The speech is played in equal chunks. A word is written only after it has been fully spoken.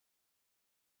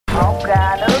hột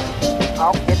gà nướng,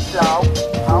 hột vịt lộn,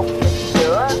 hột vịt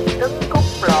sữa, trứng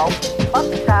cút lộn, mắm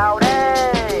xào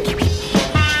đây.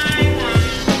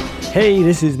 Hey,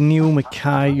 this is Neil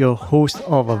Mackay, your host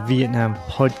of a Vietnam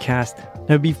podcast.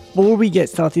 Now, before we get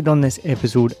started on this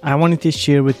episode, I wanted to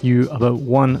share with you about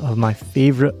one of my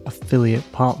favourite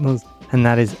affiliate partners, and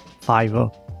that is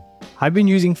Fiverr. I've been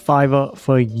using Fiverr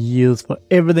for years for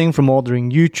everything from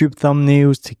ordering YouTube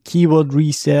thumbnails to keyword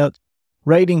research,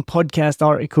 writing podcast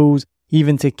articles,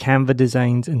 even to Canva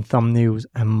designs and thumbnails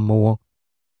and more.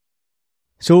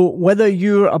 So whether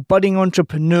you're a budding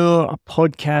entrepreneur, a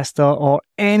podcaster, or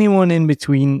anyone in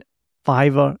between,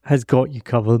 Fiverr has got you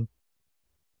covered.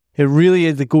 It really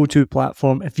is the go-to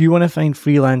platform if you want to find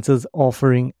freelancers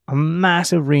offering a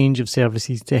massive range of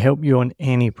services to help you on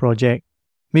any project.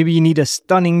 Maybe you need a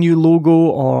stunning new logo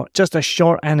or just a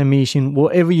short animation,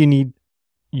 whatever you need,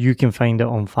 you can find it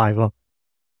on Fiverr.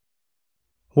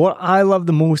 What I love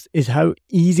the most is how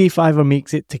easy Fiverr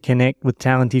makes it to connect with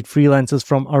talented freelancers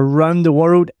from around the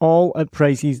world, all at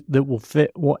prices that will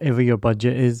fit whatever your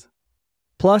budget is.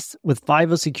 Plus, with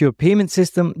Fiverr's secure payment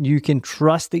system, you can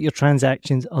trust that your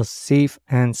transactions are safe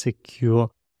and secure.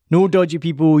 No dodgy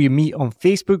people you meet on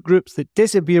Facebook groups that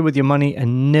disappear with your money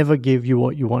and never give you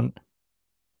what you want.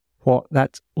 What,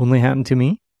 that's only happened to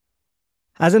me?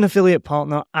 As an affiliate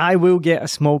partner, I will get a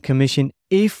small commission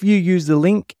if you use the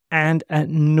link and at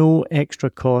no extra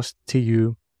cost to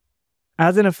you.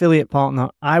 As an affiliate partner,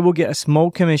 I will get a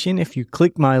small commission if you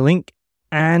click my link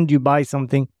and you buy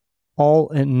something,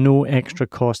 all at no extra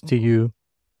cost to you.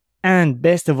 And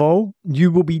best of all,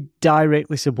 you will be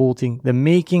directly supporting the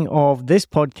making of this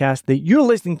podcast that you're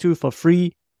listening to for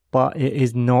free, but it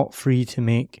is not free to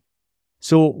make.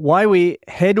 So why wait?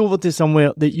 Head over to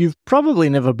somewhere that you've probably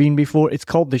never been before. It's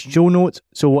called the show notes.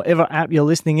 So whatever app you're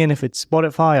listening in, if it's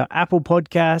Spotify or Apple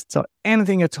Podcasts or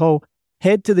anything at all,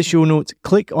 head to the show notes,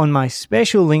 click on my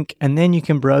special link, and then you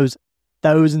can browse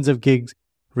thousands of gigs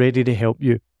ready to help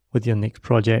you with your next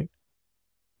project.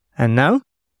 And now,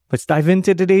 let's dive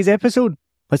into today's episode.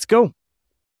 Let's go.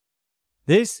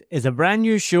 This is a brand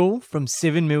new show from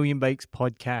 7 Million Bikes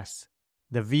Podcasts,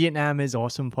 the Vietnam is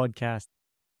Awesome podcast.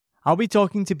 I'll be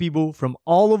talking to people from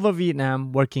all over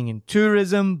Vietnam working in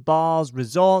tourism, bars,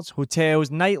 resorts,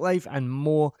 hotels, nightlife, and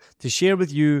more to share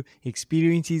with you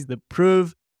experiences that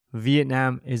prove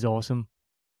Vietnam is awesome.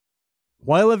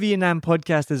 While a Vietnam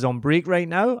podcast is on break right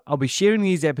now, I'll be sharing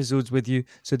these episodes with you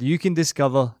so that you can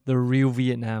discover the real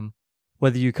Vietnam.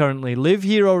 Whether you currently live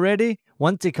here already,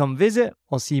 want to come visit,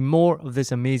 or see more of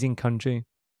this amazing country.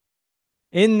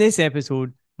 In this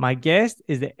episode, my guest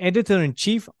is the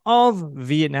editor-in-chief of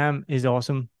Vietnam is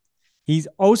Awesome. He's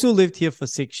also lived here for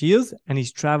 6 years and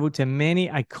he's traveled to many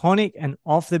iconic and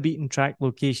off-the-beaten-track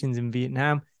locations in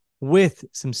Vietnam with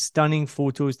some stunning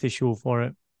photos to show for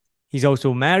it. He's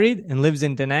also married and lives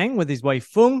in Da Nang with his wife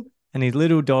Phuong and his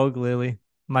little dog Lily.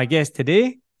 My guest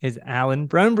today is Alan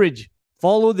Brownbridge.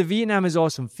 Follow the Vietnam is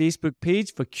Awesome Facebook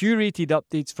page for curated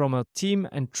updates from our team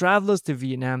and travelers to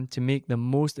Vietnam to make the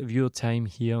most of your time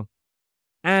here.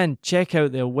 And check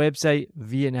out their website,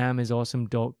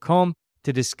 vietnamisawesome.com,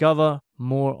 to discover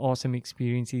more awesome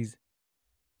experiences.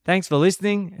 Thanks for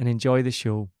listening and enjoy the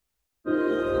show.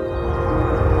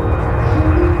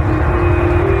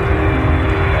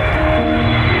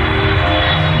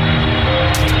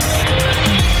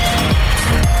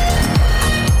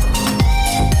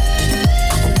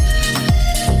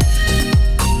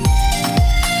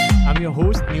 I'm your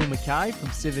host, Neil Mackay from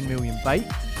 7 Million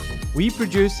Bikes. We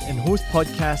produce and host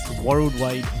podcasts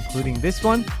worldwide, including this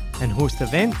one, and host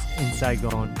events in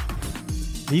Saigon.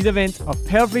 These events are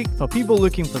perfect for people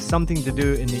looking for something to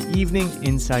do in the evening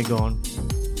in Saigon.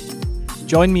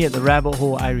 Join me at the Rabbit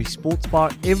Hole Irish Sports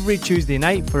Bar every Tuesday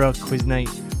night for our quiz night.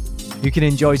 You can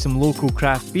enjoy some local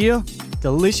craft beer,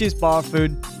 delicious bar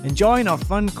food, and join our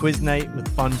fun quiz night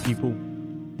with fun people.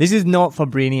 This is not for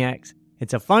brainiacs.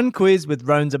 It's a fun quiz with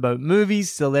rounds about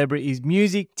movies, celebrities,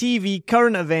 music, TV,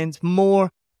 current events,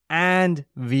 more, and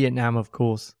Vietnam, of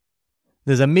course.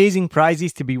 There's amazing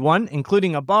prizes to be won,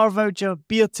 including a bar voucher,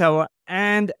 beer tower,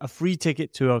 and a free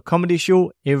ticket to our comedy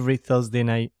show every Thursday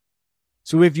night.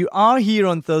 So if you are here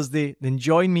on Thursday, then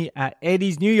join me at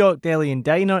Eddie's New York Deli and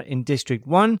Diner in District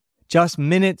 1, just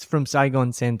minutes from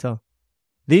Saigon Center.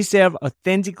 They serve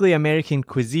authentically American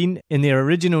cuisine in their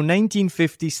original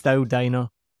 1950s style diner.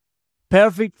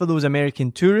 Perfect for those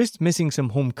American tourists missing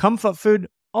some home comfort food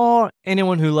or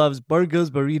anyone who loves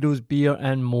burgers, burritos, beer,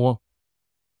 and more.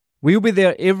 We'll be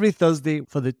there every Thursday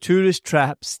for the Tourist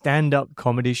Trap stand-up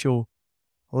comedy show.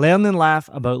 Learn and laugh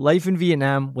about life in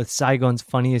Vietnam with Saigon's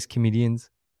funniest comedians.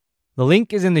 The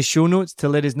link is in the show notes to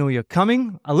let us know you're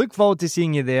coming. I look forward to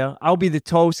seeing you there. I'll be the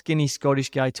tall, skinny Scottish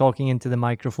guy talking into the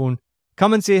microphone.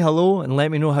 Come and say hello and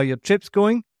let me know how your trip's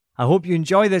going. I hope you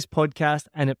enjoy this podcast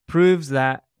and it proves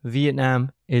that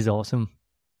Vietnam is awesome.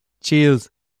 Cheers.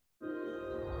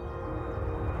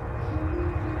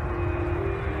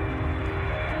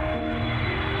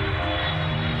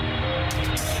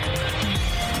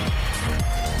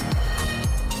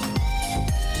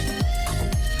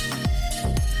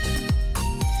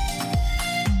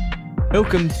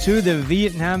 Welcome to the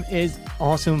Vietnam is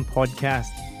Awesome podcast.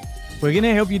 We're going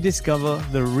to help you discover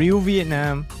the real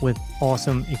Vietnam with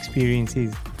awesome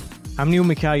experiences. I'm Neil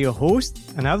Mackay, your host,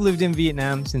 and I've lived in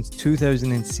Vietnam since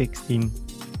 2016.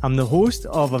 I'm the host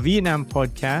of a Vietnam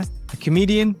podcast, a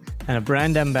comedian, and a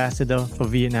brand ambassador for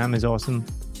Vietnam is Awesome.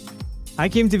 I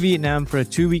came to Vietnam for a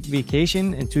 2-week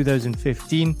vacation in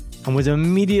 2015 and was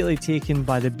immediately taken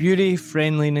by the beauty,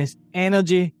 friendliness,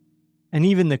 energy, and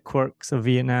even the quirks of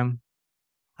Vietnam.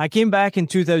 I came back in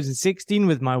 2016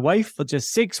 with my wife for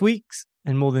just 6 weeks,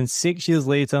 and more than 6 years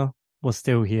later, we're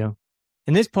still here.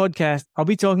 In this podcast, I'll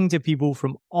be talking to people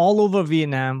from all over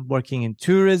Vietnam working in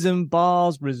tourism,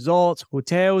 bars, resorts,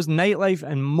 hotels, nightlife,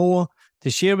 and more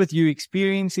to share with you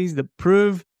experiences that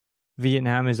prove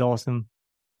Vietnam is awesome.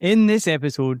 In this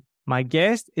episode, my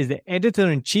guest is the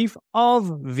editor-in-chief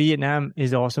of Vietnam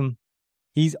is Awesome.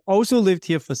 He's also lived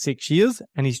here for 6 years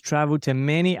and he's traveled to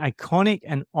many iconic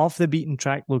and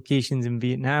off-the-beaten-track locations in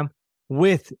Vietnam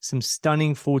with some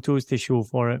stunning photos to show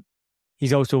for it.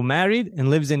 He's also married and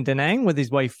lives in Da Nang with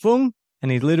his wife Phuong and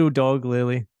his little dog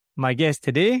Lily. My guest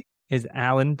today is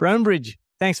Alan Brownbridge.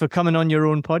 Thanks for coming on your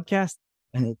own podcast.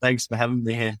 Thanks for having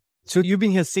me here. So you've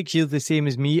been here 6 years, the same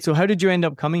as me. So how did you end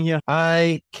up coming here?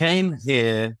 I came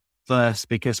here first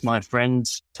because my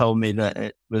friends told me that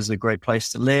it was a great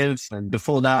place to live. And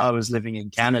before that, I was living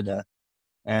in Canada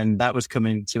and that was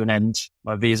coming to an end.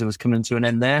 My visa was coming to an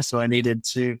end there. So I needed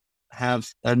to have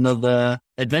another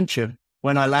adventure.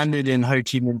 When I landed in Ho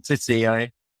Chi Minh City,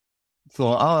 I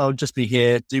thought, I'll just be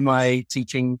here, do my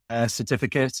teaching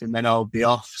certificate, and then I'll be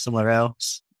off somewhere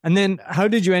else. And then how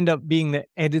did you end up being the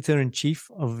editor-in-chief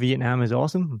of Vietnam is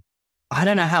Awesome? I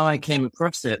don't know how I came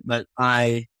across it, but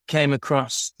I came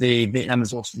across the Vietnam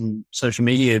is Awesome social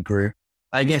media group.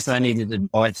 I guess I needed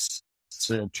advice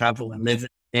to travel and live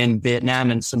in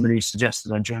Vietnam, and somebody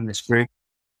suggested I join this group.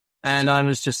 And I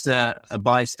was just a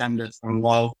bystander for a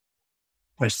while,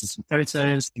 posted some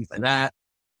photos, things like that.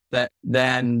 But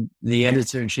then the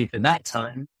editor-in-chief at that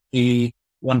time, he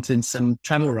wanted some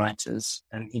travel writers,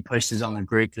 and he posted on a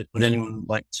group that would anyone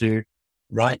like to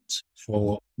write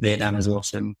for Vietnam is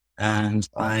Awesome. And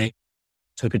I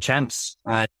took a chance.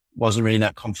 I wasn't really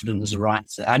that confident as a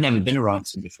writer. I'd never been a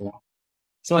writer before.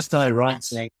 So I started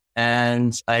writing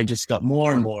and I just got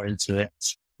more and more into it,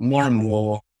 more and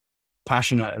more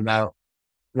passionate about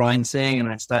writing. And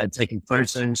I started taking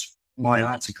photos for my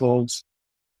articles.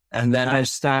 And then I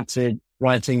started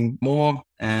writing more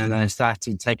and I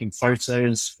started taking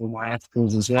photos for my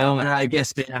articles as well. And I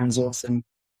guess Vietnam is Awesome.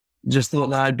 Just thought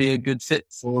that I'd be a good fit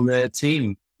for the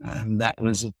team. And that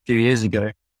was a few years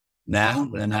ago now.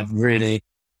 And I've really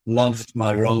loved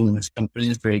my role in this company.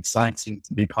 It's very exciting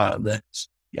to be part of this.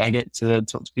 I get to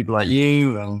talk to people like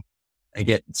you and I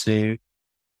get to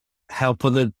help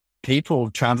other people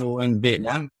travel in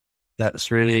Vietnam. That's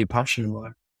really passionate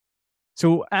about.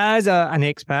 So as an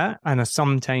expat and a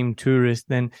sometime tourist,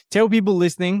 then tell people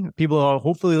listening, people are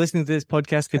hopefully listening to this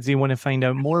podcast because they want to find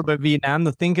out more about Vietnam.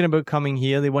 They're thinking about coming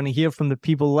here. They want to hear from the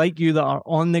people like you that are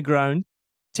on the ground.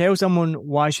 Tell someone,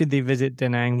 why should they visit Da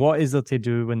Nang? What is there to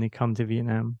do when they come to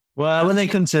Vietnam? Well, when they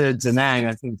come to Da Nang,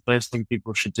 I think the first thing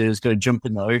people should do is go jump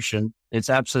in the ocean. It's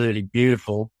absolutely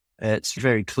beautiful. It's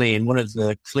very clean. One of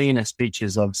the cleanest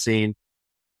beaches I've seen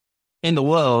in the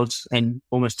world, and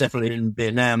almost definitely in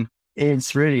Vietnam.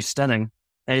 It's really stunning.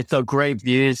 It's got great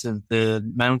views of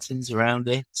the mountains around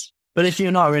it. But if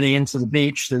you're not really into the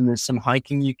beach, then there's some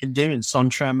hiking you can do in Son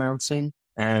Tra Mountain.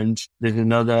 And there's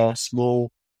another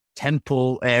small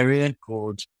temple area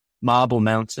called Marble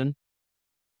Mountain.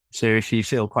 So if you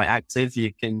feel quite active,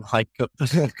 you can hike up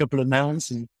a couple of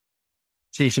mountains and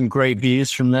see some great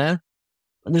views from there.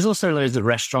 And there's also loads of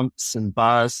restaurants and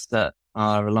bars that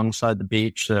are alongside the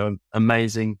beach. So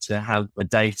amazing to have a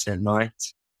date at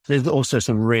night. There's also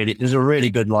there's a really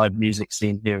good live music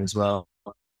scene here as well.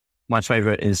 My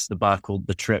favorite is the bar called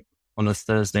The Trip on a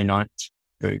Thursday night.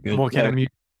 Very good. What kind of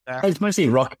music? It's mostly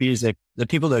rock music. The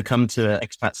people that come to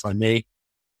expats like me,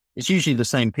 it's usually the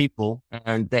same people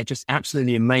and they're just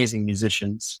absolutely amazing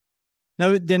musicians.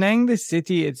 Now, Da Nang, the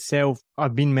city itself,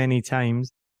 I've been many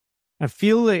times. I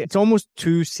feel like it's almost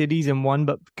two cities in one,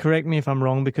 but correct me if I'm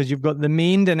wrong, because you've got the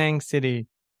main Da Nang city,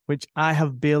 which I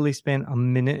have barely spent a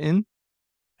minute in.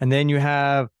 And then you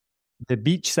have the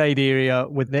beachside area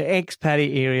with the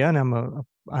expat area, and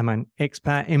I'm an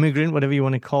expat immigrant, whatever you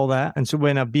want to call that. And so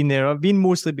when I've been there, I've been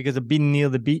mostly because I've been near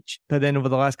the beach. But then over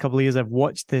the last couple of years, I've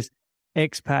watched this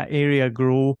expat area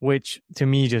grow, which to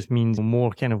me just means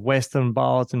more kind of Western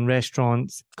bars and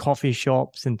restaurants, coffee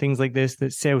shops and things like this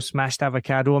that sell smashed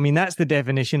avocado. I mean, that's the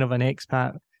definition of an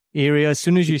expat area. As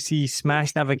soon as you see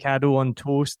smashed avocado on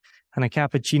toast and a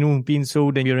cappuccino being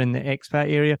sold and you're in the expat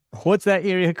area. What's that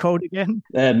area called again?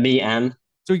 Mỹ An.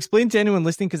 So explain to anyone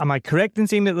listening, because am I correct in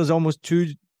saying that there's almost two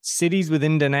cities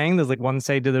within Da Nang? There's like one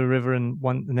side of the river and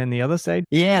then the other side?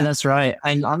 Yeah, that's right.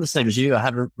 And I'm the same as you. I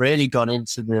haven't really gone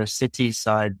into the city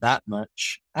side that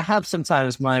much. I have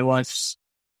sometimes. My wife's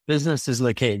business is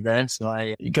located there, so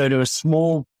I go to a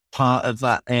small part of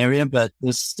that area, but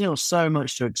there's still so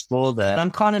much to explore there.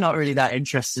 I'm kind of not really that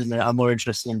interested in it. I'm more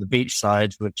interested in the beach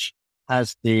side, which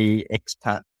has the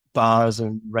expat bars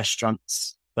and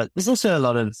restaurants. But there's also a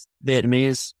lot of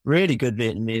Vietnamese, really good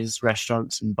Vietnamese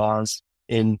restaurants and bars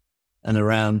in and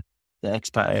around the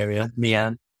expat area, Mỹ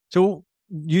An. So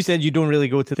you said you don't really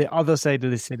go to the other side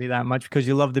of the city that much because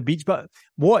you love the beach, but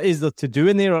what is there to do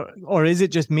in there? Or is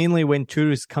it just mainly when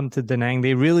tourists come to Da Nang,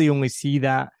 they really only see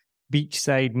that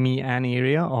beachside Mỹ An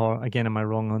area? Or again, am I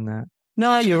wrong on that?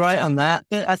 No, you're right on that.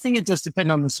 But I think it does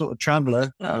depend on the sort of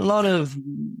traveler. A lot of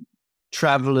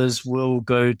travelers will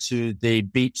go to the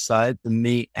beachside, the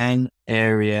Mỹ An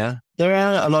area. There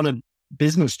are a lot of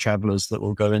business travelers that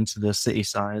will go into the city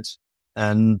side,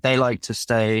 and they like to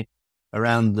stay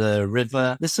around the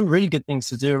river. There's some really good things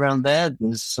to do around there.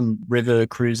 There's some river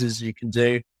cruises you can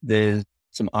do. There's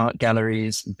some art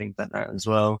galleries and things like that as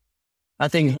well. I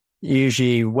think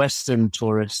usually Western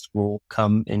tourists will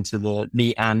come into the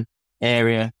Mỹ An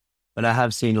area, but I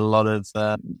have seen a lot of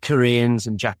Koreans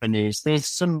and Japanese. There's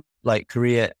some like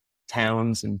Korea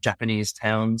towns and Japanese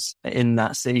towns in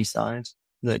that city side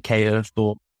that cater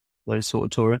for those sort of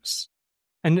tourists.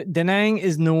 And Da Nang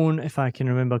is known, if I can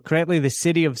remember correctly, the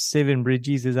city of seven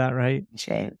bridges. Is that right?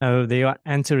 Sure. Oh, the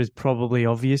answer is probably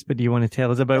obvious, but do you want to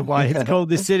tell us about why it's called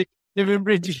the city of seven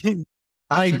bridges?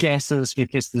 I guess it's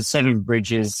because the seven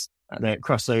bridges that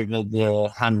cross over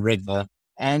the Han River,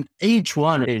 and each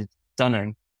one is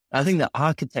stunning. I think the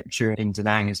architecture in Da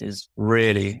Nang is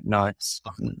really nice.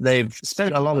 They've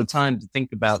spent a lot of time to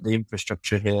think about the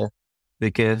infrastructure here,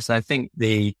 because I think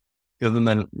the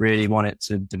government really wanted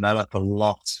to develop a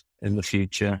lot in the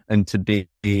future and to be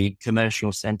a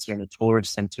commercial center and a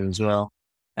tourist center as well.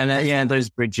 And those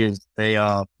bridges, there's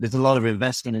a lot of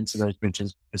investment into those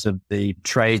bridges because of the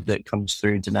trade that comes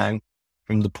through Da Nang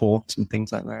from the ports and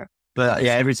things like that. But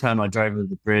yeah, every time I drive over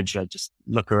the bridge, I just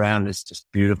look around. It's just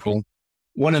beautiful.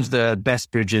 One of the best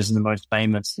bridges and the most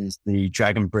famous is the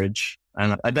Dragon Bridge.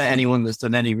 And I bet anyone that's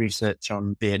done any research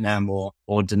on Vietnam or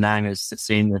Da Nang has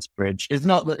seen this bridge. It's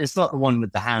not the one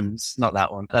with the hands, not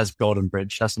that one. That's Golden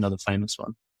Bridge. That's another famous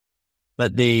one.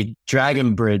 But the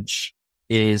Dragon Bridge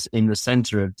is in the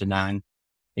center of Da Nang.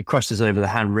 It crosses over the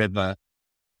Han River,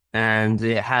 and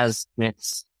it has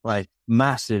this like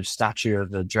massive statue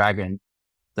of a dragon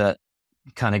that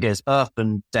kind of goes up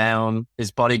and down.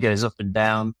 His body goes up and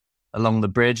down along the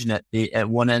bridge, and at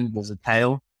one end there's a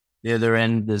tail, the other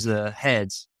end there's a head.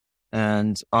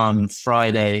 And on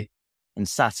Friday and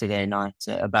Saturday night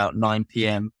at about 9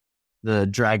 p.m, the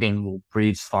dragon will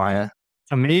breathe fire.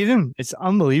 Amazing. It's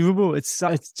unbelievable. It's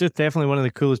just definitely one of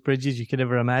the coolest bridges you could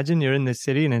ever imagine. You're in this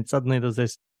city and then suddenly there's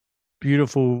this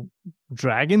beautiful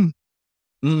dragon.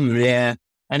 Yeah.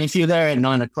 And if you're there at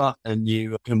 9 o'clock and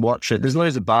you can watch it, there's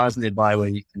loads of bars nearby where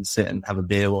you can sit and have a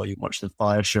beer while you watch the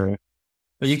fire show.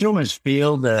 But you can almost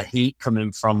feel the heat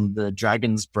coming from the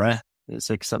dragon's breath. It's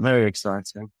very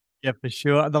exciting. Yeah, for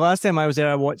sure. The last time I was there,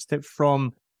 I watched it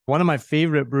from one of my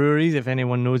favorite breweries. If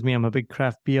anyone knows me, I'm a big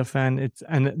craft beer fan.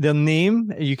 And their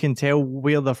name, you can tell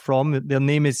where they're from. Their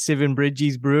name is Seven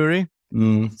Bridges Brewery.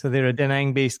 So they're a Da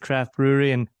Nang-based craft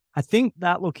brewery. And I think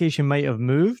that location might have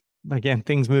moved. Again,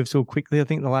 things move so quickly. I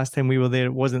think the last time we were there,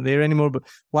 it wasn't there anymore. But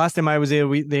last time I was there,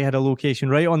 they had a location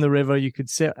right on the river. You could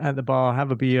sit at the bar,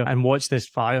 have a beer, and watch this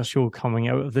fire show coming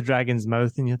out of the dragon's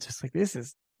mouth. And you're just like, this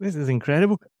is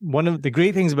incredible. One of the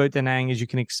great things about Da Nang is you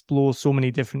can explore so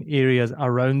many different areas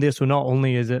around there. So not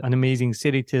only is it an amazing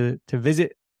city to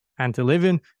visit and to live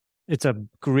in, it's a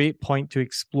great point to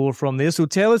explore from there. So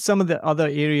tell us some of the other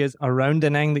areas around Da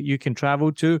Nang that you can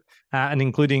travel to, and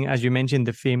including, as you mentioned,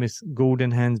 the famous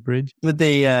Golden Hands Bridge. With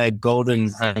the Golden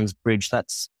Hands Bridge,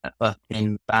 that's up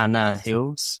in Ba Na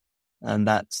Hills, and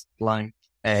that's like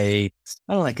a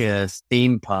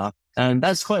theme park. And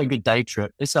that's quite a good day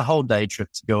trip. It's a whole day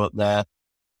trip to go up there.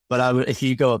 But if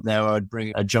you go up there, I would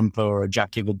bring a jumper or a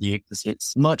jacket with you because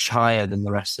it's much higher than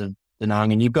the rest of Da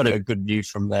Nang, and you've got a good view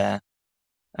from there.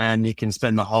 And you can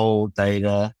spend the whole day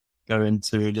there, go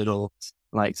into little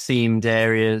like themed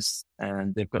areas,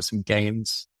 and they've got some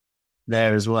games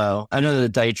there as well. Another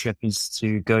day trip is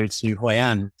to go to Hoi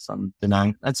An from Da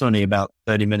Nang. That's only about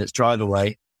 30 minutes drive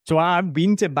away. So I've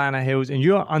been to Bana Hills and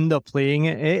you're underplaying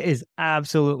it. It is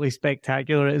absolutely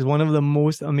spectacular. It is one of the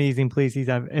most amazing places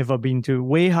I've ever been to.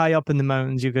 Way high up in the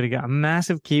mountains, you've got to get a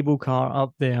massive cable car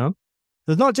up there.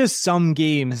 There's not just some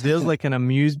games. There's like an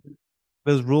amusement.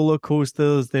 There's roller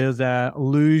coasters. There's a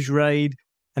luge ride.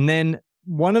 And then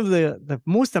one of the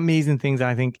most amazing things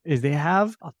I think is they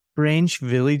have a French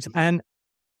village. And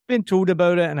I've been told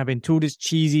about it and I've been told it's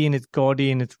cheesy and it's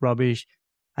gaudy and it's rubbish.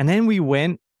 And then we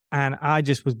went and I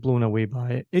just was blown away by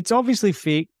it. It's obviously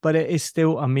fake, but it is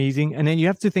still amazing. And then you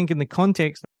have to think in the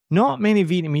context, not many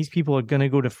Vietnamese people are going to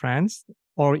go to France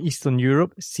or Eastern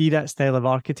Europe, see that style of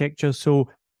architecture. So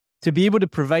to be able to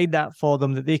provide that for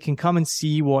them, that they can come and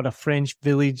see what a French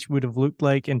village would have looked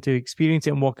like and to experience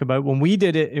it and walk about. When we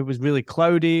did it, it was really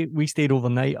cloudy. We stayed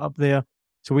overnight up there.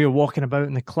 So we were walking about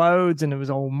in the clouds and it was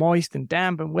all moist and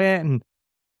damp and wet. And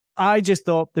I just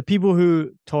thought the people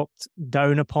who talked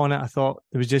down upon it, I thought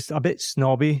it was just a bit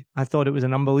snobby. I thought it was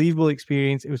an unbelievable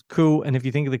experience. It was cool. And if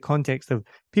you think of the context of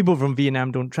people from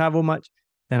Vietnam don't travel much,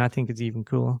 then I think it's even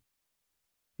cooler.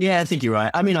 Yeah, I think you're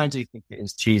right. I mean, I do think it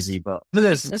is cheesy, but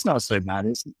it's not so bad.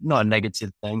 It's not a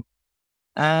negative thing.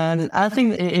 And I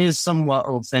think it is somewhat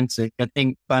authentic. I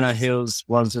think Bana Hills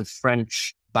was a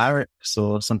French barracks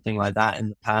or something like that in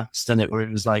the past. And it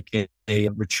was like a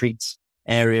retreat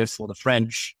area for the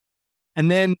French. And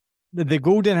then the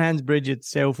Golden Hands Bridge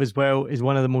itself as well is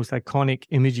one of the most iconic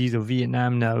images of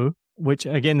Vietnam now, which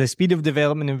again, the speed of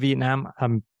development in Vietnam,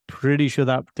 I'm pretty sure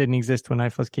that didn't exist when I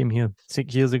first came here 7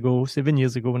 years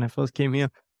ago when I first came here.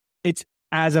 It's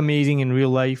as amazing in real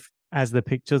life as the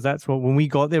pictures. That's what, when we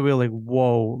got there, we were like,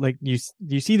 whoa, like you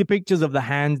see the pictures of the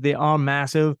hands, they are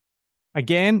massive.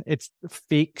 Again, it's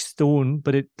fake stone,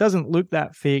 but it doesn't look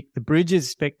that fake. The bridge is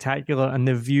spectacular and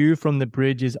the view from the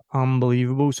bridge is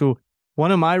unbelievable. So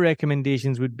one of my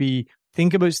recommendations would be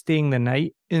think about staying the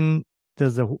night in, I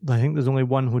think there's only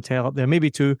one hotel up there, maybe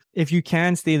two. If you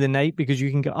can stay the night, because you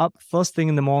can get up first thing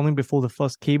in the morning before the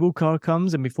first cable car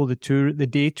comes and before the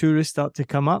day tourists start to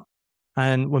come up.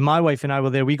 And when my wife and I were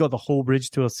there, we got the whole bridge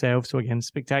to ourselves. So again,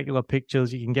 spectacular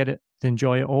pictures. You can get it to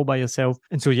enjoy it all by yourself.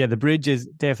 And so, yeah, the bridge is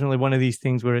definitely one of these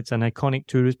things where it's an iconic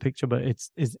tourist picture, but it's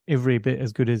every bit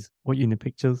as good as what you in the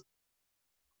pictures.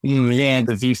 Yeah,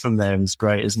 the view from there is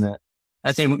great, isn't it?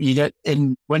 I think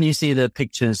when you see the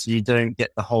pictures, you don't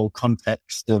get the whole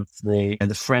context of the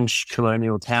French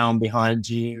colonial town behind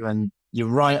you. And you're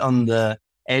right on the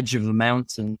edge of the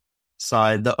mountain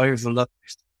side that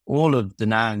overlooks all of Da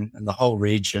Nang and the whole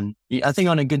region. I think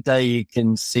on a good day, you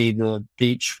can see the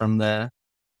beach from there,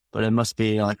 but it must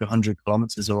be like 100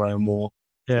 kilometers away or more.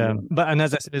 Yeah. And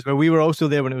as I said as well, we were also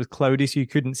there when it was cloudy, so you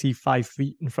couldn't see 5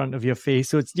 feet in front of your face.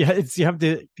 So you have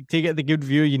to take it the good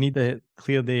view. You need the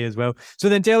clear day as well. So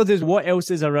then tell us what else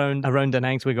is around Da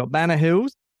Nang. So we got Bana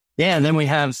Hills. Yeah. And then we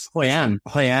have Hoi An.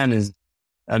 Hoi An is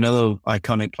another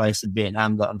iconic place in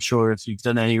Vietnam that I'm sure if you've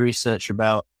done any research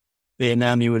about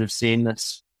Vietnam, you would have seen.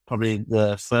 That's probably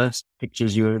the first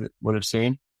pictures you would have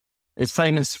seen. It's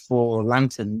famous for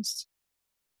lanterns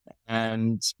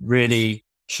and really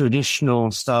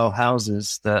traditional style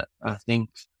houses that I think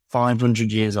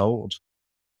 500 years old.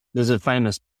 There's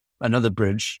another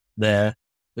bridge there,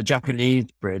 the Japanese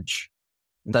bridge.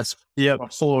 That's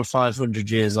 400 or 500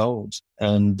 years old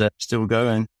and still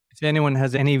going. If anyone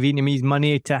has any Vietnamese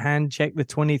money to hand, check the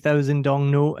 20,000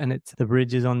 dong note, and it's the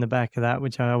bridge is on the back of that,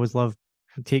 which I always love.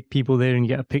 Take people there and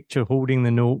get a picture holding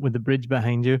the note with the bridge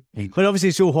behind you. But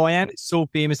obviously, so Hoi An is so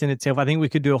famous in itself. I think we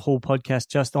could do a whole podcast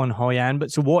just on Hoi An.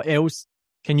 But so what else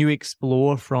can you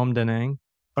explore from Da Nang?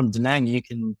 From Da Nang, you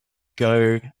can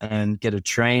go and get a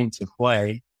train to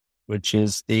Hue, which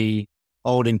is the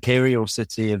old imperial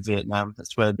city of Vietnam.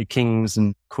 That's where the kings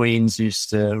and queens used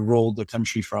to rule the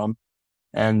country from.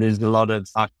 And there's a lot of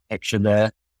architecture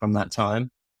there from that time.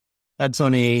 That's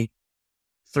only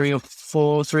 3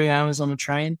 hours on a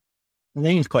train. I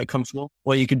think it's quite comfortable.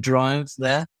 Or you could drive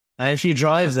there. If you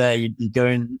drive there, you'd be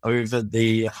going over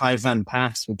the Hai Van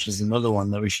Pass, which is another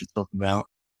one that we should talk about.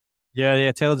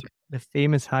 Yeah. Tell us the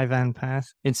famous Hai Van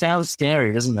Pass. It sounds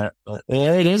scary, doesn't it? But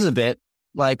it is a bit.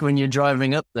 Like when you're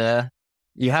driving up there,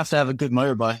 you have to have a good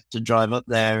motorbike to drive up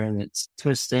there, and it's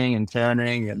twisting and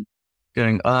turning and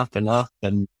going up and up.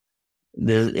 And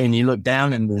you look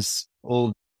down and there's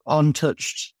all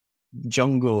untouched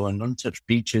jungle and untouched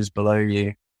beaches below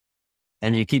you.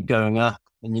 And you keep going up,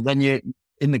 and then you're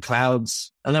in the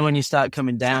clouds. And then when you start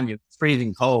coming down, you're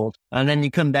freezing cold. And then you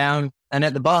come down, and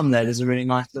at the bottom there's a really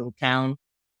nice little town,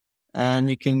 and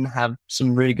you can have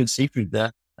some really good seafood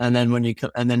there. And then when you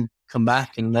come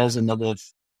back, and there's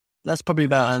that's probably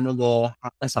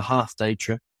that's a half day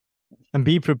trip. And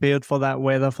be prepared for that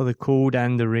weather, for the cold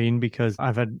and the rain, because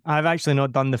I've actually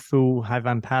not done the full Hai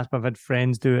Van Pass, but I've had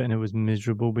friends do it and it was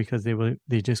miserable because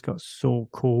they just got so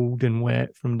cold and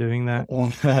wet from doing that.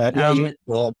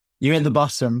 You're at the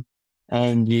bottom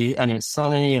and it's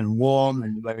sunny and warm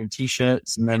and you're wearing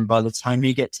t-shirts, and then by the time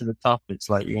you get to the top, it's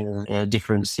like you're in a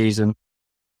different season.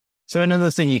 So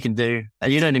another thing you can do,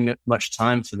 and you don't need much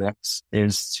time for this,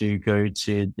 is to go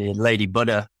to the Lady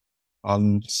Buddha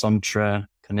on Sumatra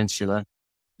Peninsula.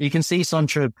 You can see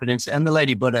Sumatra Peninsula and the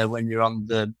Lady Buddha when you're on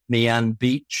the Mian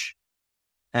beach.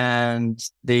 And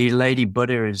the Lady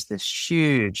Buddha is this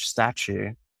huge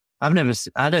statue. I don't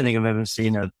think I've ever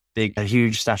seen a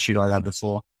huge statue like that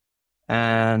before.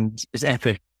 And it's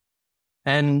epic.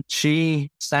 And she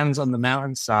stands on the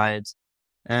mountainside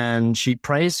and she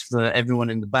prays for everyone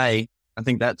in the bay. I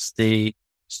think that's the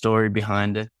story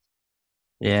behind it.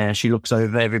 Yeah, she looks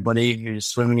over everybody who's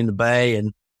swimming in the bay,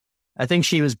 and I think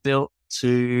she was built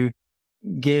to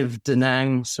give Da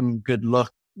Nang some good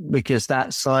luck, because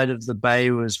that side of the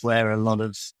bay was where a lot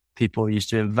of people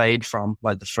used to invade from,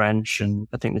 like the French, and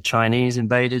I think the Chinese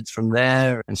invaded from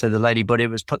there. And so the Lady Buddha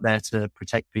was put there to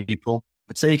protect people.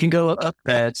 So you can go up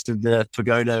there to the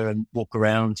pagoda and walk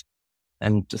around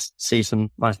and just see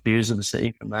some nice views of the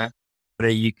city from there.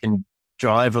 But you can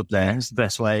drive up there. It's the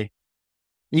best way.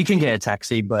 You can get a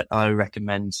taxi, but I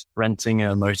recommend renting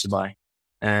a motorbike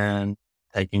and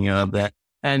taking it up there.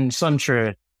 And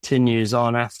Sumatra continues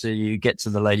on after you get to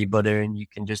the Lady Buddha, and you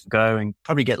can just go and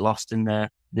probably get lost in there.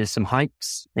 There's some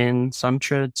hikes in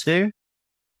Sumatra too,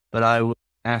 but I would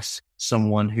ask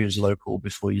someone who's local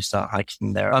before you start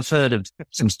hiking there. I've heard of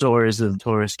some stories of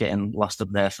tourists getting lost up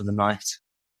there for the night.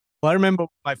 Well, I remember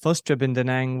my first trip in Da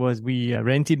Nang was we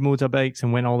rented motorbikes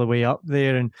and went all the way up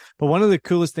there. But one of the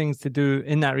coolest things to do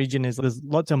in that region is there's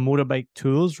lots of motorbike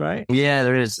tours, right? Yeah,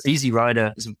 there is. Easy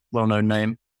Rider is a well-known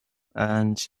name.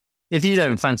 And if you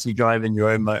don't fancy driving your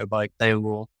own motorbike, they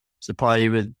will supply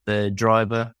you with the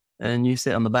driver, and you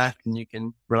sit on the back and you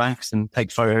can relax and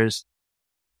take photos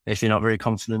if you're not very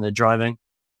confident at driving.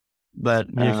 But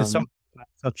yeah, because some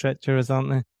are treacherous, aren't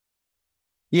they?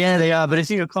 Yeah, they are. But if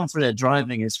you're confident at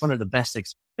driving, it's one of the best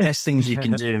things you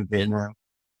can do in Vietnam.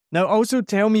 Now, also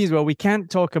tell me as well, we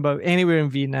can't talk about anywhere in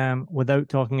Vietnam without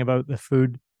talking about the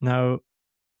food. Now,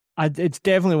 it's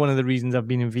definitely one of the reasons I've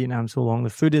been in Vietnam so long. The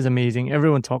food is amazing.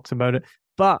 Everyone talks about it.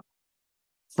 But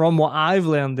from what I've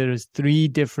learned, there is 3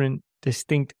 different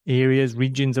distinct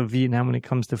regions of Vietnam when it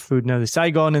comes to food. Now, the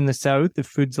Saigon in the south, the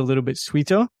food's a little bit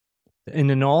sweeter. In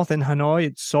the north, in Hanoi,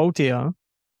 it's saltier.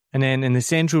 And then in the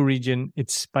central region,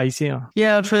 it's spicier.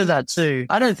 Yeah, I've heard that too.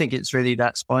 I don't think it's really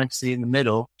that spicy in the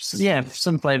middle. So, yeah,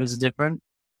 some flavors are different.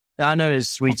 I know it's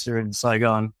sweeter in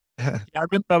Saigon. I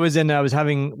remember I was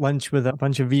having lunch with a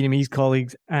bunch of Vietnamese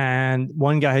colleagues, and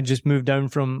one guy had just moved down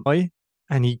from Hanoi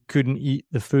and he couldn't eat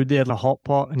the food. They had a hot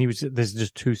pot and this is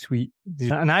just too sweet.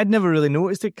 And I'd never really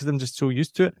noticed it because I'm just so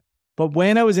used to it. But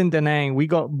when I was in Da Nang, we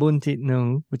got bun thit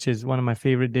nung, which is one of my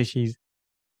favorite dishes.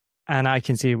 And I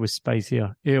can say it was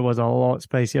spicier. It was a lot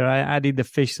spicier. I added the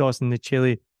fish sauce and the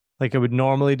chili like I would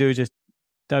normally do, just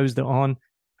doused it on. And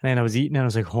then I was eating and I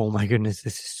was like, oh my goodness,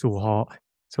 this is so hot.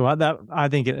 So I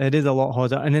think it is a lot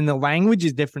hotter. And then the language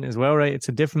is different as well, right? It's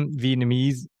a different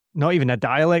Vietnamese, not even a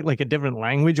dialect, like a different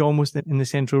language almost in the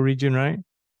central region, right?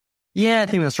 Yeah, I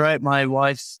think that's right. My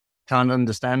wife can't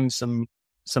understand some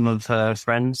of her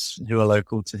friends who are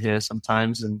local to here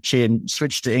sometimes, and she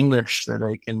switched to English so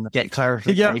they can get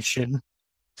clarification.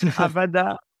 Yeah. I've had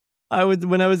that.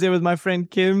 When I was there with my friend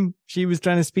Kim, she was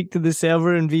trying to speak to the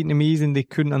server in Vietnamese and they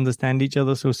couldn't understand each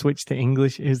other, so switch to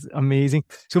English is amazing.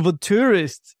 So for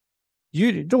tourists,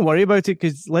 you don't worry about it,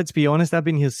 because let's be honest, I've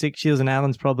been here 6 years and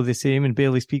Alan's probably the same and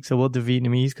barely speaks a word of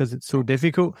Vietnamese because it's so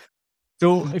difficult.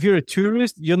 So if you're a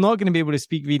tourist, you're not going to be able to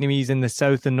speak Vietnamese in the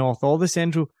south and north or the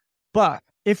central. But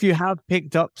if you have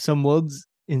picked up some words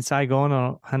in Saigon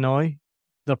or Hanoi,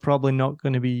 they're probably not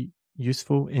going to be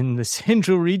useful in the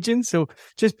central region. So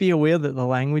just be aware that the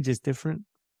language is different.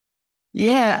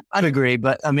 Yeah, I'd agree.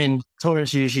 But I mean,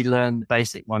 tourists usually learn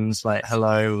basic ones like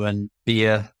hello and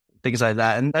beer, things like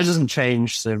that. And that doesn't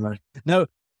change so much. Now,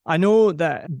 I know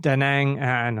that Da Nang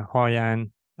and Hoi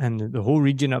An and the whole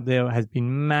region up there has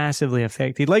been massively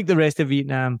affected, like the rest of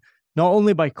Vietnam, not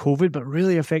only by COVID, but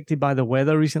really affected by the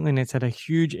weather recently. And it's had a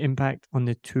huge impact on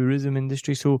the tourism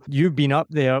industry. So you've been up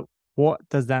there. What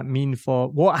has that meant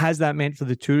for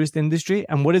the tourist industry?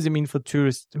 And what does it mean for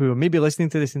tourists who are maybe listening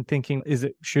to this and thinking,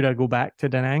 should I go back to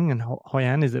Da Nang and Hoi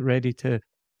An? Is it ready to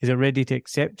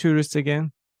accept tourists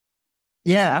again?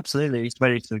 Yeah, absolutely. It's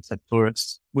ready to accept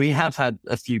tourists. We have had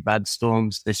a few bad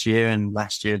storms this year, and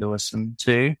last year there was some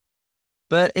too,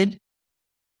 but it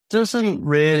doesn't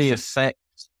really affect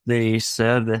the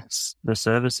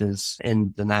services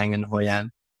in Da Nang and Hoi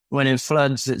An. When it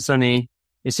floods, it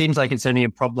seems like it's only a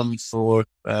problem for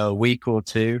a week or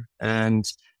two, and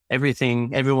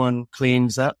everyone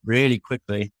cleans up really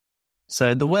quickly.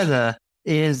 So the weather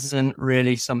isn't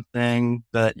really something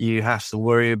that you have to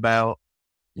worry about.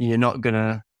 You're not going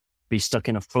to be stuck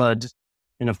in a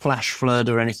flash flood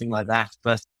or anything like that.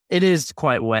 But it is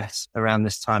quite wet around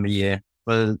this time of year.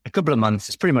 For a couple of months,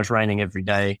 it's pretty much raining every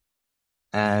day.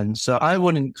 And so I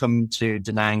wouldn't come to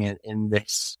Da Nang in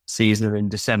this season in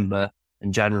December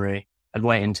and January. I'd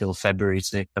wait until February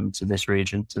to come to this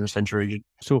region, to the central region.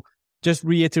 So just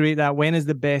reiterate that. When is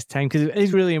the best time? Because it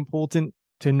is really important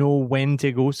to know when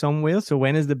to go somewhere. So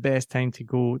when is the best time to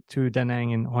go to Da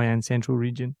Nang and Hoi An central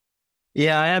region?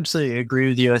 Yeah, I absolutely agree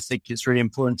with you. I think it's really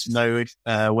important to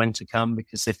know when to come,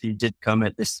 because if you did come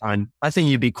at this time, I think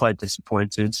you'd be quite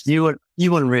disappointed. You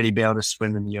wouldn't really be able to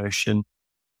swim in the ocean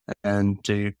and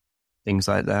do things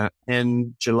like that.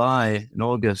 In July and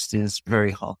August is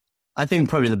very hot. I think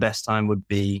probably the best time would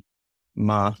be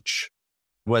March,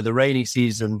 where the rainy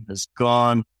season has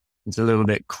gone. It's a little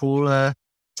bit cooler.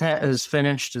 Tet has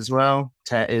finished as well.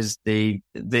 Tet is the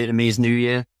Vietnamese New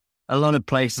Year. A lot of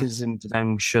places in Da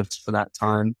Nang shut for that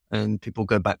time, and people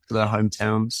go back to their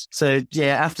hometowns. So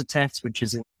yeah, after Tet, which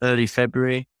is in early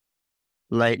February,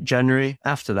 late January,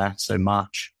 after that, so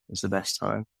March is the best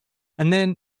time. And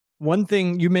then one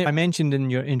thing I mentioned in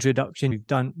your introduction,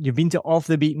 you've been to off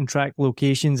the beaten track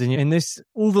locations, and in this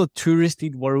over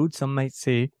touristed world, some might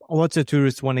say, lots of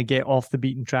tourists want to get off the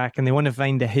beaten track and they want to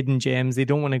find the hidden gems. They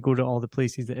don't want to go to all the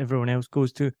places that everyone else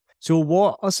goes to. So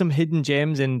what are some hidden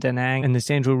gems in Da Nang and the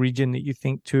central region that you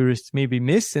think tourists maybe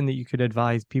miss and that you could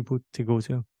advise people to go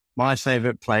to? My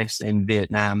favorite place in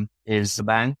Vietnam is Sa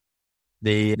Bang,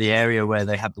 the area where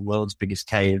they have the world's biggest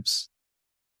caves.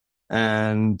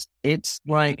 And it's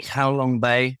like How Long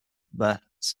Bay, but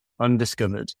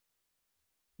undiscovered,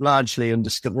 largely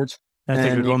undiscovered.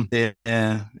 That's a good one.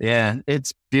 Yeah,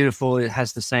 it's beautiful. It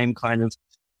has the same kind of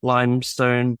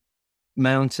limestone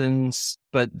mountains,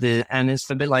 and it's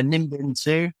a bit like Ninh Binh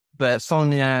too. But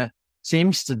Phong Nha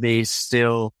seems to be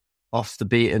still off the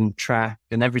beaten track.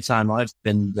 And every time I've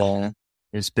been there,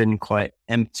 it's been quite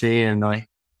empty, and I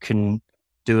can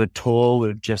do a tour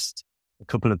with just a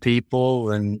couple of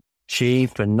people and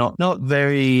cheap and not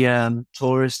very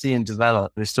touristy and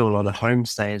developed. There's still a lot of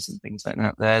homestays and things like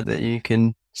that there that you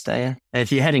can stay at. And if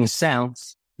you're heading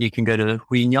south, you can go to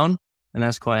Huy Nhuon, and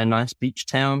that's quite a nice beach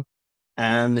town.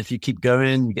 And if you keep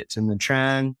going, you get to Nha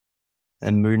Trang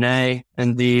and Mune,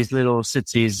 and these little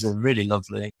cities are really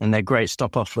lovely, and they're great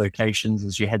stop-off locations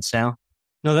as you head south.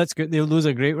 No, that's good. Those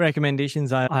are great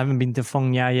recommendations. I haven't been to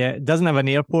Phong Nha yet. It doesn't have an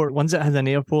airport. Once it has an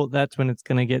airport, that's when it's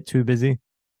going to get too busy.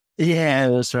 Yeah,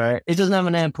 that's right. It doesn't have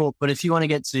an airport, but if you want to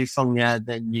get to Phong Nha,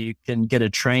 then you can get a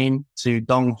train to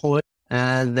Dong Hoi,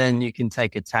 and then you can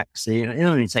take a taxi. It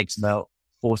only takes about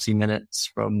 40 minutes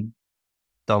from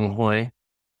Dong Hoi.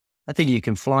 I think you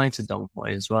can fly to Dong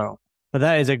Hoi as well. But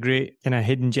that is a great kind of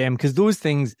hidden gem, because those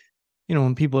things,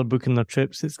 when people are booking their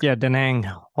trips, it's Da Nang,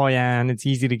 Hoi An, it's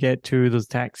easy to get to, those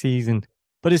taxis.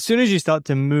 But as soon as you start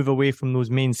to move away from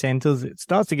those main centres, it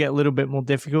starts to get a little bit more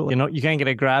difficult. You can't get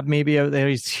a Grab maybe out there.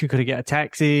 You've got to get a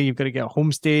taxi, you've got to get a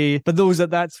homestay. But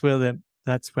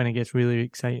that's when it gets really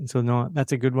exciting. So no,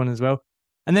 that's a good one as well.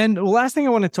 And then the last thing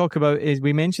I want to talk about is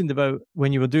we mentioned about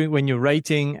when you're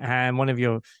writing, and one of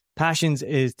your passions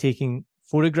is taking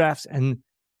photographs. And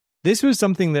this was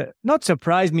something that not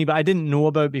surprised me, but I didn't know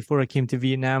about before I came to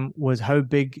Vietnam, was how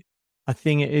big a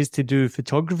thing it is to do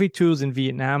photography tours in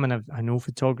Vietnam. And I know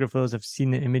photographers, I've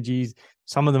seen the images.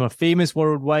 Some of them are famous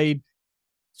worldwide.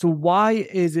 So why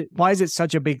is it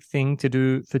such a big thing to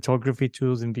do photography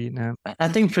tours in Vietnam? I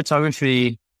think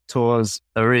photography tours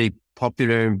are really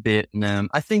popular in Vietnam.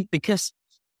 I think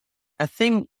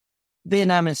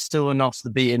Vietnam is still an off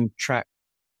the beaten track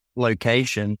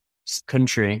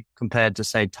country compared to,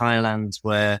 say, Thailand,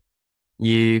 where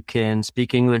you can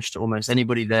speak English to almost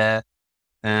anybody there.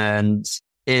 And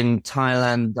in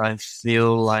Thailand, I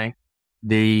feel like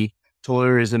the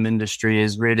tourism industry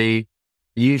is really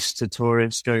used to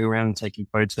tourists going around and taking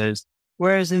photos.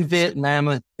 Whereas in Vietnam,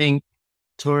 I think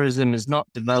tourism is not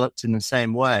developed in the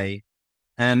same way.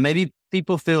 And maybe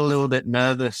people feel a little bit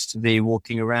nervous to be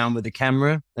walking around with a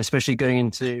camera, especially going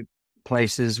into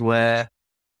places where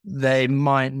they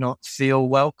might not feel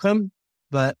welcome.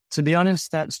 But to be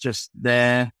honest, that's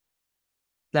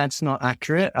not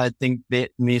accurate. I think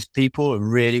Vietnamese people are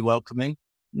really welcoming.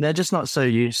 They're just not so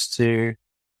used to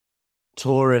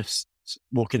tourists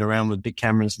walking around with big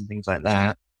cameras and things like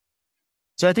that.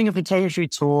 So I think a photography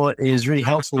tour is really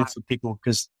helpful for people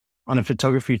because on a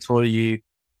photography tour, you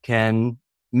can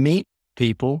meet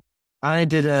people. I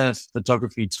did a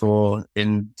photography tour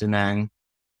in Da Nang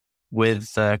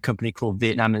with a company called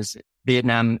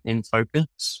Vietnam in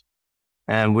Focus.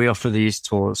 And we offer these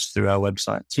tours through our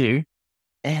website too.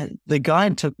 And the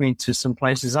guide took me to some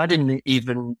places I didn't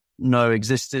even know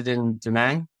existed in Da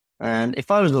Nang. And if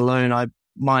I was alone, I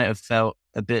might have felt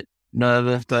a bit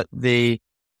nervous, but the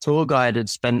tour guide had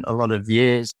spent a lot of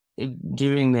years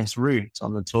doing this route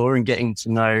on the tour and getting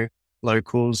to know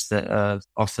locals that are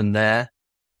often there.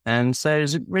 And so it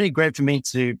was really great for me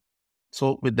to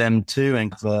talk with them too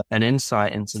and have an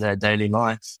insight into their daily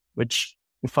life, which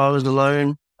if I was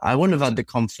alone, I wouldn't have had the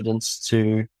confidence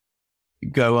to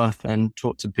go up and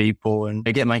talk to people and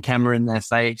get my camera in their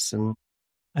face. And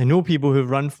I know people who've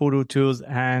run photo tours,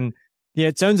 and yeah,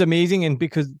 it sounds amazing. And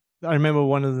because I remember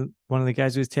one of the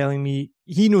guys was telling me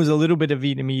he knows a little bit of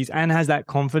Vietnamese and has that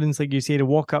confidence, like you say, to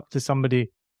walk up to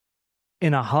somebody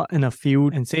in a hut in a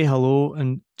field and say hello,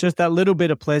 and just that little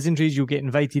bit of pleasantries. You'll get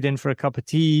invited in for a cup of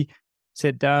tea,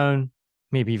 sit down,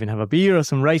 maybe even have a beer or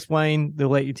some rice wine. They'll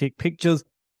let you take pictures.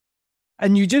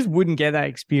 And you just wouldn't get that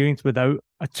experience without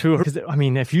a tour. I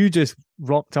mean, if you just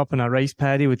rocked up in a rice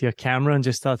paddy with your camera and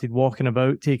just started walking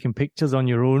about, taking pictures on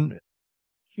your own,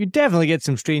 you'd definitely get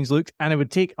some strange looks. And it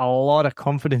would take a lot of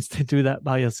confidence to do that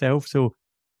by yourself. So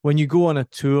when you go on a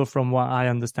tour, from what I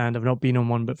understand, I've not been on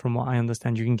one, but from what I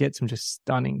understand, you can get some just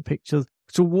stunning pictures.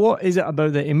 So what is it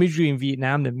about the imagery in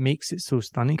Vietnam that makes it so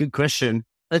stunning? good question.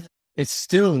 It's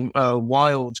still a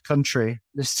wild country.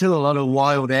 There's still a lot of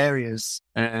wild areas,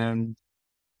 and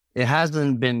it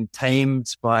hasn't been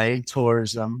tamed by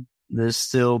tourism. There's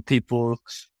still people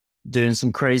doing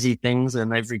some crazy things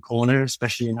in every corner,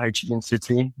 especially in Ho Chi Minh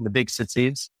City, the big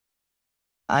cities.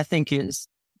 I think it's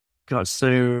got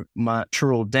so much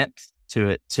rural depth to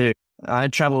it too. I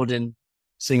traveled in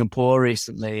Singapore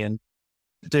recently, and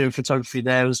doing photography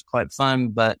there was quite fun,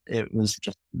 but it was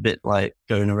just a bit like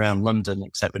going around London,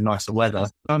 except with nicer weather.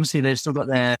 Obviously, they've still got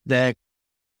their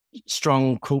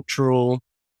strong cultural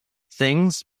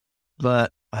things,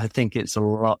 but I think it's a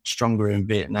lot stronger in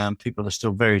Vietnam. People are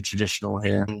still very traditional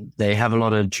here. They have a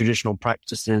lot of traditional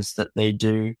practices that they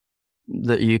do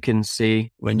that you can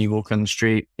see when you walk on the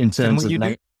street. In terms of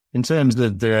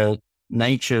the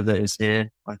nature that is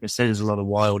here, like I said, there's a lot of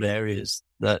wild areas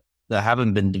that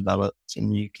haven't been developed,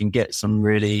 and you can get some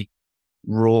really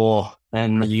raw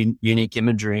and unique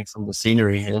imagery from the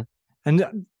scenery here.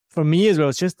 And for me as well,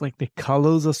 it's just like the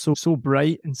colors are so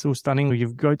bright and so stunning.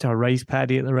 You've got to a rice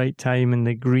paddy at the right time, and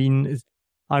the green is.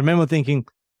 I remember thinking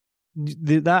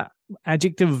that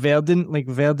adjective verdant, like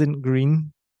verdant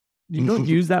green. You don't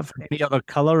use that for any other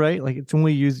color, right? Like it's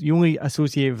only you only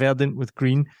associate verdant with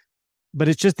green, but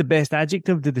it's just the best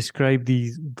adjective to describe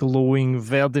these glowing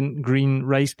verdant green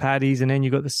rice paddies. And then you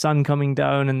got the sun coming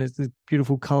down, and there's the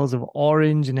beautiful colors of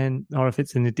orange, and then, or if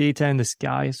it's in the daytime, the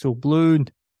sky is so blue.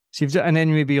 And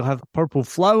then maybe you'll have a purple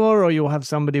flower, or you'll have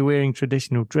somebody wearing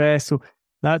traditional dress. So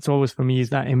that's always for me is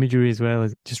that imagery as well,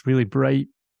 is just really bright,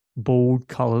 bold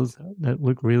colors that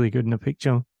look really good in a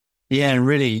picture. Yeah, and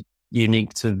really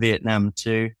unique to Vietnam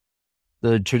too.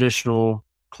 The traditional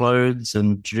clothes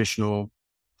and traditional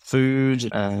food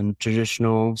and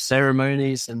traditional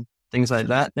ceremonies and things like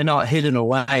that. They're not hidden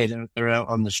away. They're out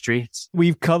on the streets.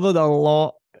 We've covered a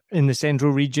lot in the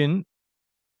central region.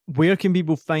 Where can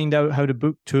people find out how to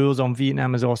book tours on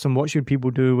Vietnam is Awesome? What should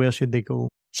people do? Where should they go?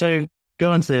 So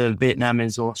go onto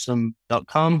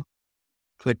vietnamisawesome.com,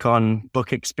 click on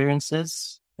book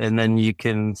experiences, and then you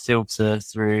can filter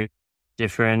through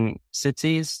different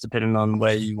cities depending on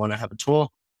where you want to have a tour.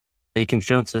 You can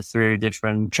filter through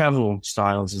different travel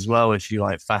styles as well if you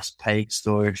like fast paced,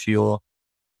 or if you're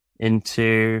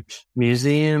into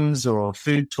museums or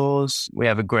food tours. We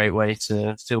have a great way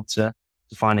to filter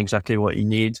to find exactly what you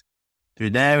need through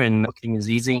there, and booking is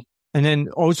easy. And then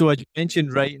also, as you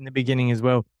mentioned right in the beginning as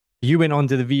well, you went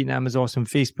onto the Vietnam is Awesome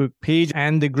Facebook page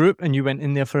and the group, and you went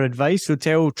in there for advice. So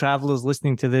tell travelers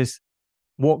listening to this,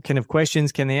 what kind of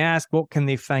questions can they ask? What can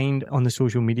they find on the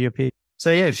social media page? So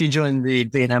yeah, if you join the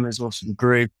Vietnam is Awesome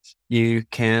group, you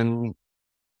can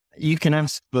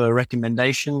ask for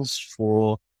recommendations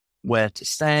for where to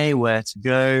stay, where to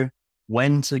go,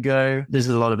 when to go. There's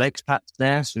a lot of expats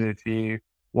there. So if you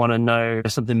want to know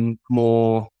something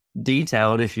more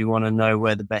detailed, if you want to know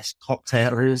where the best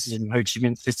cocktail is in Ho Chi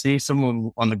Minh City,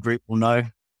 someone on the group will know.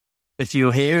 If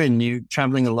you're here and you're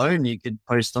traveling alone, you could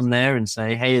post on there and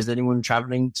say, hey, is there anyone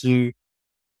traveling in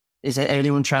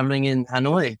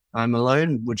Hanoi? I'm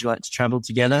alone. Would you like to travel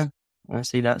together? I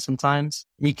see that sometimes.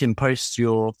 You can post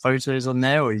your photos on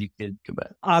there, or you could go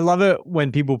back. I love it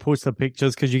when people post their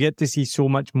pictures because you get to see so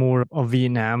much more of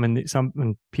Vietnam,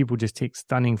 and people just take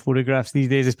stunning photographs these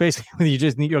days, especially when you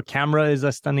just need your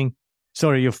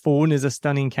your phone is a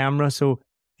stunning camera. So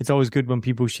it's always good when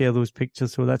people share those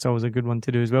pictures. So that's always a good one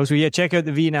to do as well. So yeah, check out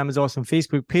the Vietnam is Awesome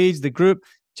Facebook page, the group,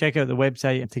 check out the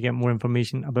website to get more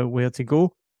information about where to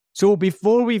go. So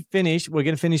before we finish, we're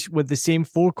going to finish with the same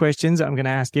 4 questions I'm going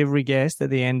to ask every guest at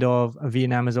the end of a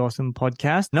Vietnam is Awesome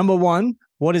podcast. Number 1,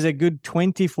 what is a good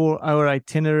 24-hour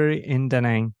itinerary in Da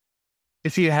Nang?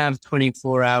 If you have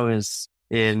 24 hours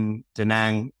in Da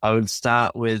Nang, I would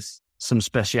start with some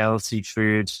specialty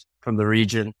food from the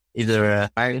region, either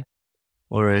a bang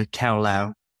or a khao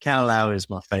lao. Khao lao is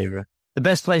my favorite. The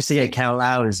best place to get khao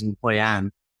lao is in Hoi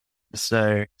An.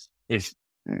 So if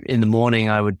in the morning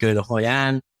I would go to Hoi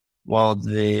An, while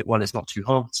it's not too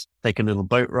hot, take a little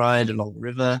boat ride along the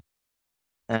river.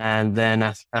 And then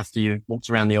after you walked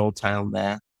around the old town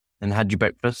there and had your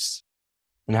breakfast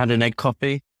and had an egg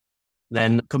coffee,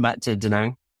 then come back to Da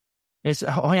Nang.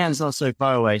 Hoi An's not so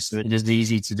far away, so it is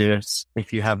easy to do it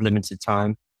if you have limited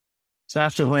time. So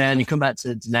after Hoi An, you come back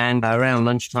to Da Nang around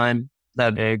lunchtime.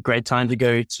 That'd be a great time to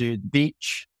go to the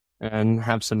beach and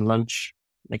have some lunch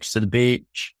next to the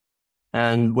beach.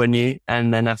 And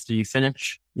then after you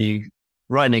finish, you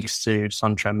right next to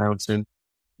Son Tra Mountain,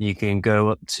 you can go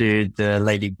up to the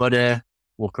Lady Buddha,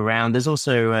 walk around. There's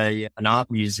also an art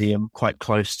museum quite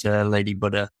close to Lady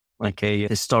Buddha, like a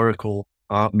historical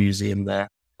art museum there.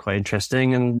 Quite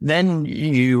interesting. And then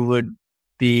you would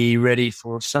be ready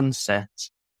for sunset.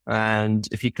 And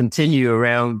if you continue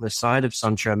around the side of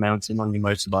Son Tra Mountain on your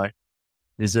motorbike,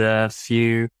 there's a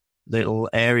few little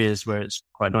areas where it's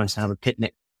quite nice to have a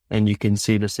picnic. And you can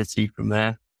see the city from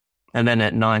there. And then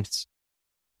at night,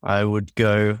 I would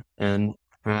go and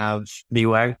have Mi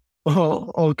Wang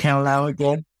or khao lao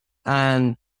again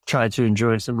and try to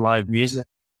enjoy some live music.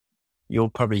 You'll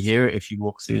probably hear it if you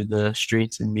walk through the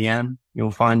streets in Mian.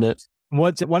 You'll find it.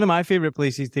 One of my favorite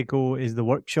places to go is the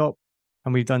Workshop.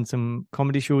 And we've done some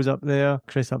comedy shows up there.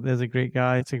 Chris up there's a great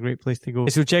guy. It's a great place to go.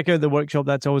 So check out the Workshop.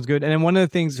 That's always good. And then one of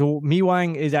the things, so Mi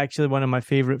Wang is actually one of my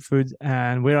favorite foods.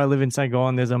 And where I live in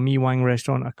Saigon, there's a Mi Wang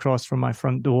restaurant across from my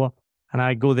front door. And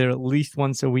I go there at least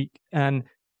once a week. And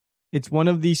it's one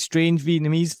of these strange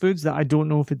Vietnamese foods that I don't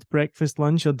know if it's breakfast,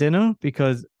 lunch, or dinner,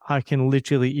 because I can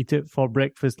literally eat it for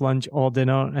breakfast, lunch, or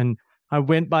dinner. And I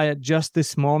went by it just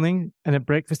this morning, and at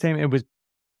breakfast time, I was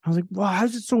like, wow,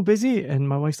 how's it so busy? And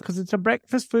my wife's, because it's a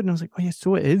breakfast food. And I was like, oh, yes,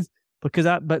 so it is.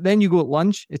 But then you go at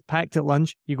lunch, it's packed at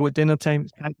lunch. You go at dinner time,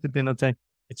 it's packed at dinner time.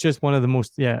 It's just one of the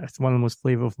most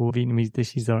flavorful Vietnamese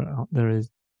dishes there is.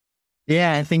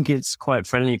 Yeah, I think it's quite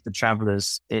friendly for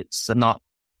travelers. It's not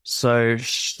so,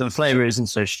 the flavor isn't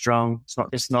so strong.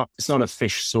 It's not a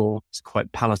fish sauce. It's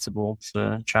quite palatable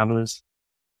for travelers.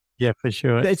 Yeah, for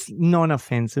sure. It's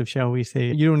non-offensive, shall we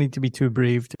say. You don't need to be too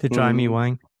brave to try Mi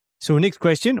Wang. So next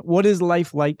question, what is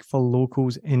life like for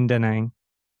locals in Da Nang?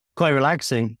 Quite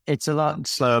relaxing. It's a lot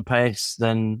slower pace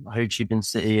than Ho Chi Minh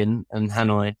City and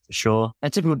Hanoi, for sure. A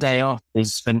typical day off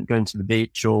is spent going to the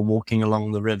beach or walking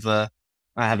along the river.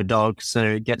 I have a dog, so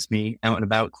it gets me out and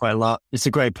about quite a lot. It's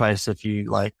a great place if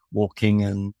you like walking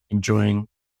and enjoying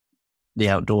the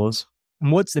outdoors.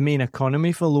 And what's the main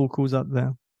economy for locals up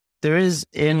there? There is,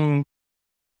 in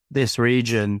this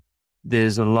region,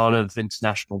 there's a lot of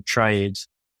international trade.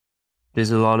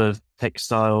 There's a lot of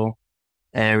textile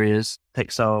areas,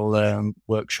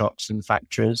 workshops and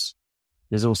factories.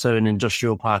 There's also an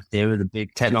industrial park there with a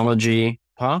big technology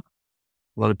park.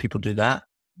 A lot of people do that.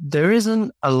 There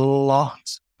isn't a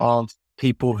lot of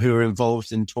people who are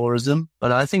involved in tourism,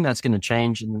 but I think that's going to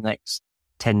change in the next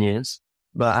 10 years.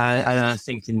 But I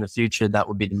think in the future, that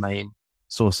would be the main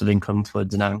source of income for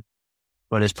Da Nang,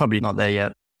 but it's probably not there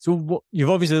yet. So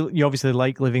you obviously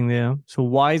like living there. So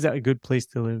why is that a good place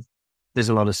to live? There's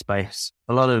a lot of space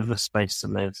to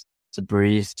live, to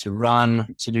breathe, to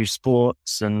run, to do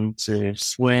sports and to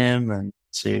swim and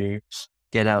to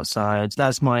get outside.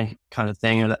 That's my kind of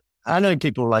thing. And I know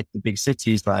people like the big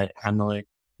cities like Hanoi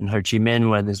and Ho Chi Minh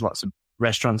where there's lots of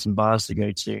restaurants and bars to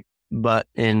go to. But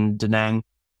in Da Nang,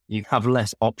 you have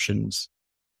less options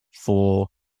for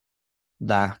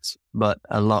that, but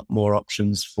a lot more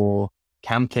options for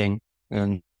camping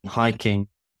and hiking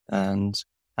and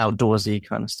outdoorsy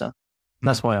kind of stuff.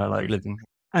 That's why I like living here.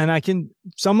 And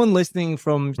someone listening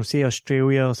from, say,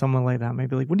 Australia or someone like that might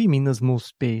be like, what do you mean there's more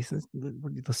space?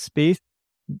 There's space.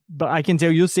 But I can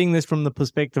tell you're saying this from the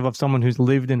perspective of someone who's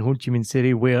lived in Ho Chi Minh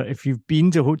City, where if you've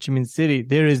been to Ho Chi Minh City,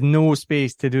 there is no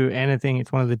space to do anything.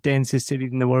 It's one of the densest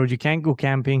cities in the world. You can't go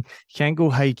camping, you can't go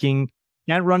hiking,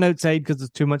 you can't run outside because there's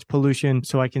too much pollution.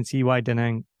 So I can see why Da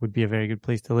Nang would be a very good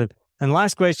place to live. And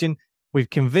last question, we've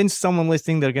convinced someone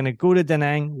listening they're going to go to Da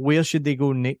Nang. Where should they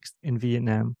go next in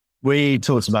Vietnam? We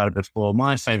talked about it before.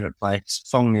 My favorite place,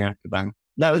 Phong Nha Bang.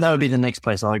 That would be the next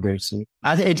place I go to.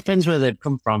 I think it depends where they've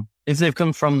come from. If they've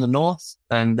come from the north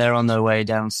and they're on their way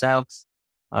down south,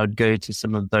 I would go to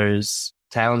some of those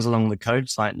towns along the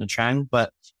coast, like Nha Trang.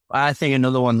 But I think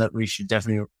another one that we should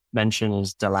definitely mention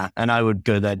is Da Lat. And I would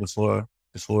go there before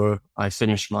I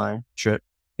finish my trip.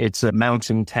 It's a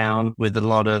mountain town with a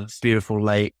lot of beautiful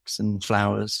lakes and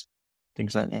flowers,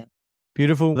 things like that.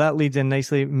 Beautiful. That leads in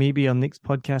nicely. Maybe our next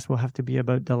podcast will have to be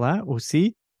about Da Lat. We'll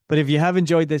see. But if you have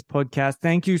enjoyed this podcast,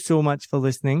 thank you so much for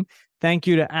listening. Thank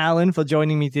you to Alan for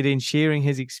joining me today and sharing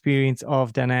his experience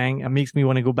of Da Nang. It makes me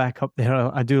want to go back up there.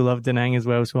 I do love Da Nang as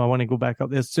well, so I want to go back up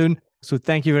there soon. So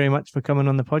thank you very much for coming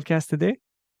on the podcast today.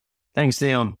 Thanks,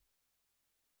 Leon.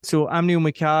 So I'm Neil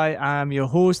Mackay. I'm your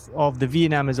host of the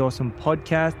Vietnam is Awesome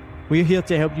podcast. We're here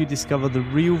to help you discover the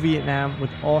real Vietnam with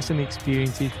awesome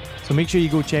experiences. So make sure you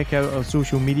go check out our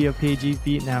social media pages,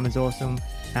 Vietnam is Awesome,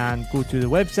 and go to the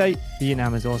website,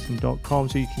 vietnamisawesome.com,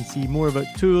 so you can see more about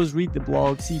tours, read the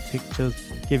blog, see pictures,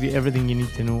 give you everything you need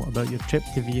to know about your trip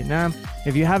to Vietnam.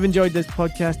 If you have enjoyed this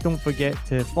podcast, don't forget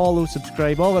to follow,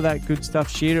 subscribe, all of that good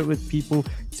stuff. Share it with people.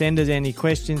 Send us any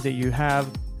questions that you have,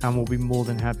 and we'll be more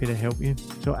than happy to help you.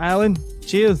 So, Alan,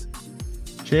 cheers.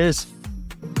 Cheers.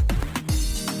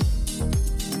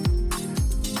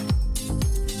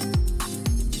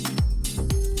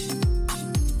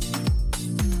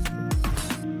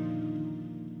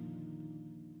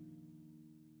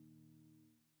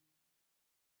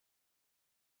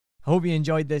 I hope you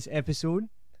enjoyed this episode.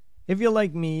 If you're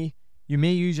like me, you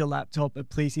may use your laptop at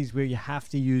places where you have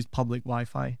to use public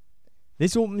Wi-Fi.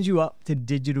 This opens you up to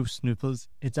digital snoopers.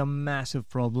 It's a massive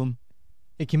problem.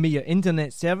 It can be your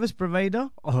internet service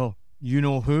provider, or you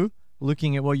know who,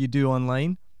 looking at what you do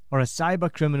online, or a cyber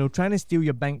criminal trying to steal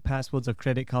your bank passwords or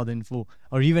credit card info,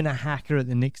 or even a hacker at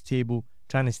the next table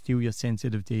trying to steal your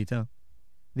sensitive data.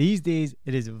 These days,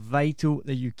 it is vital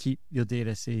that you keep your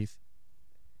data safe.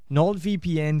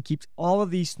 NordVPN keeps all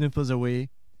of these snoopers away.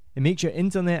 It makes your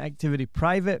internet activity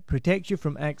private, protects you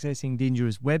from accessing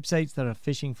dangerous websites that are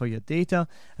phishing for your data,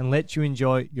 and lets you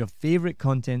enjoy your favorite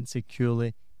content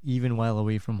securely, even while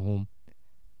away from home.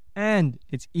 And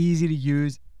it's easy to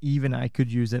use, even I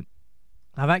could use it.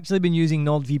 I've actually been using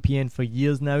NordVPN for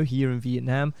years now here in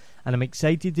Vietnam, and I'm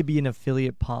excited to be an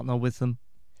affiliate partner with them.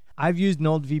 I've used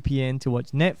NordVPN to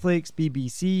watch Netflix,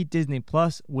 BBC, Disney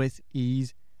Plus with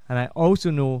ease. And I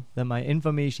also know that my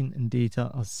information and data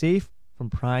are safe from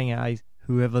prying eyes,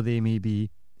 whoever they may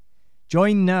be.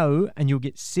 Join now and you'll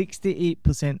get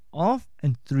 68% off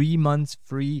and 3 months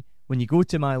free when you go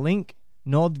to my link,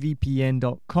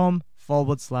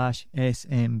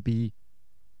 nordvpn.com/SMB.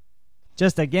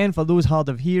 Just again, for those hard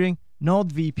of hearing,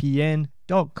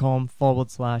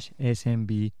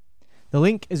 nordvpn.com/SMB. The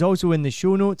link is also in the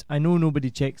show notes. I know nobody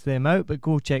checks them out, but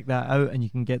go check that out and you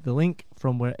can get the link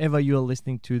from wherever you are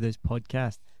listening to this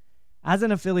podcast. As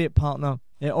an affiliate partner,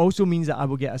 it also means that I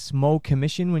will get a small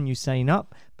commission when you sign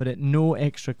up, but at no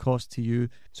extra cost to you.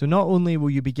 So not only will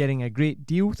you be getting a great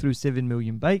deal through 7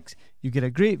 Million Bikes, you get a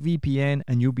great VPN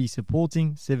and you'll be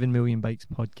supporting 7 Million Bikes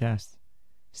podcast.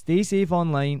 Stay safe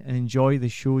online and enjoy the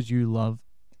shows you love.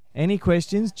 Any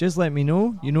questions, just let me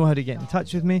know. You know how to get in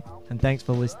touch with me. And thanks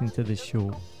for listening to this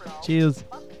show. Cheers.